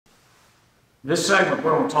This segment,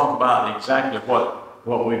 we're going to talk about exactly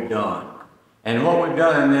what we've done. And what we've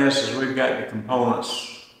done in this is we've got the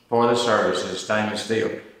components for the services, stainless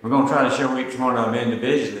steel. We're going to try to show each one of them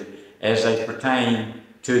individually as they pertain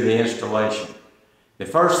to the installation. The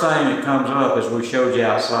first thing that comes up, as we showed you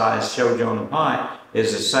outside, as showed you on the pipe,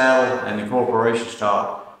 is the saddle and the corporation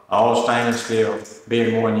stock, all stainless steel,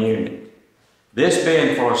 being one unit. This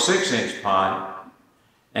being for a 6-inch pipe,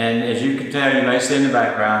 and as you can tell, you may see in the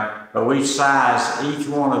background, but we size each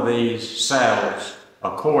one of these saddles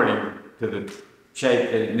according to the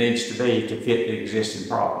shape that it needs to be to fit the existing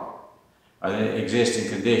problem, or the existing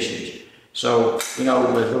conditions. So, you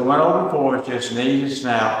know, as we went over before, it's just an easy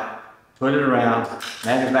snap, put it around,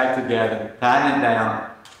 snap it back together, tighten it down.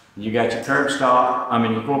 You got your curb stock,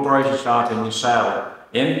 your corporation stock and your saddle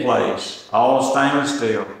in place, all stainless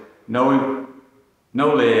steel, no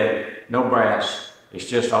lead, no brass. It's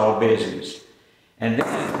just all business. And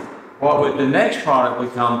then the next product we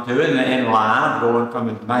come to in line, going from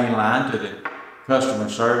the main line to the customer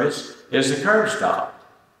service, is the curb stop.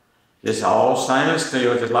 It's all stainless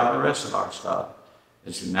steel, just like the rest of our stuff.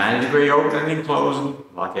 It's a 90-degree opening and closing,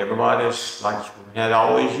 like everybody's, like we had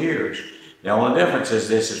all these years. The only difference is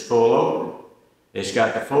this is full open. It's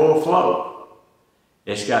got the full flow.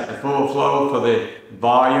 It's got the full flow for the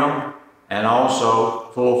volume and also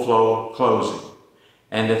full flow closing.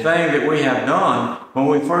 And the thing that we have done, when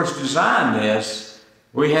we first designed this,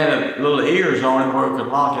 we had little ears on it where we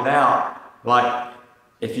could lock it out. Like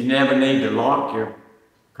if you never need to lock your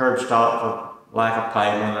curb stop for lack of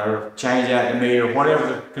payment or change out the meter, whatever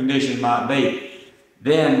the condition might be,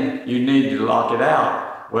 then you need to lock it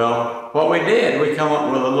out. Well, what we did, we come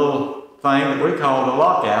up with a little thing that we call the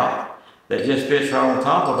lockout that just fits right on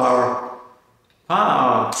top of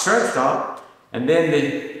our curb stop, and then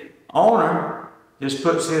the owner just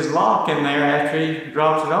puts his lock in there after he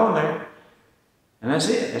drops it on there, and that's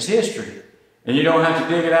it. That's history. And you don't have to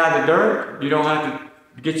dig it out of the dirt. You don't have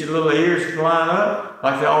to get your little ears to line up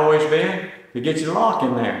like they've always been to get your lock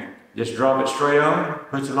in there. Just drop it straight on,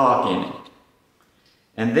 put your lock in it.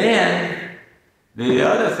 And then the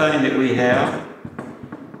other thing that we have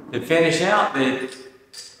to finish out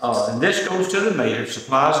and this goes to the meter,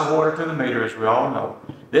 supplies the water to the meter, as we all know.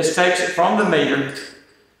 This takes it from the meter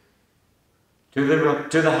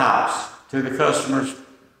to the house, to the customer's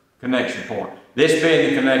connection point. This being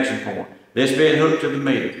the connection point. This being hooked to the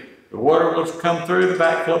meter. The water will come through the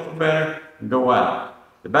backflow preventer and go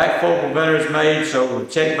out. The backflow preventer is made so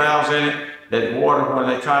with check valves in it that water, when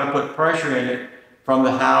they try to put pressure in it from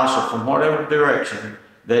the house or from whatever direction,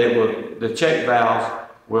 that the check valves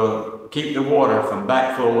will keep the water from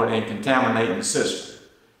backflowing and contaminating the system.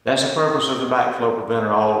 That's the purpose of the backflow preventer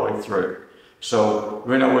all the way through. So,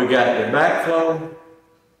 we got the backflow,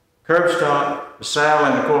 curb stop, the saddle,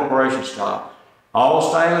 and the corporation stop. All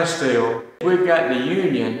stainless steel. We've got the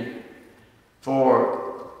union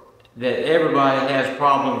for that everybody has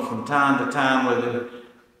problems from time to time with the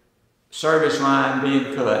service line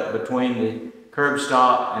being cut between the curb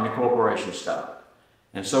stop and the corporation stop.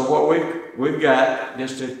 And so what we've got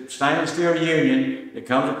just a stainless steel union that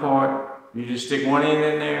comes apart. You just stick one end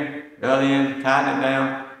in there, the other end, tighten it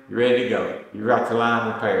down. You're ready to go. You got the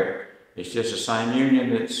line repaired. It's just the same union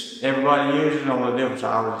that's everybody uses, only the difference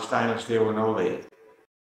ours is stainless steel with no lead.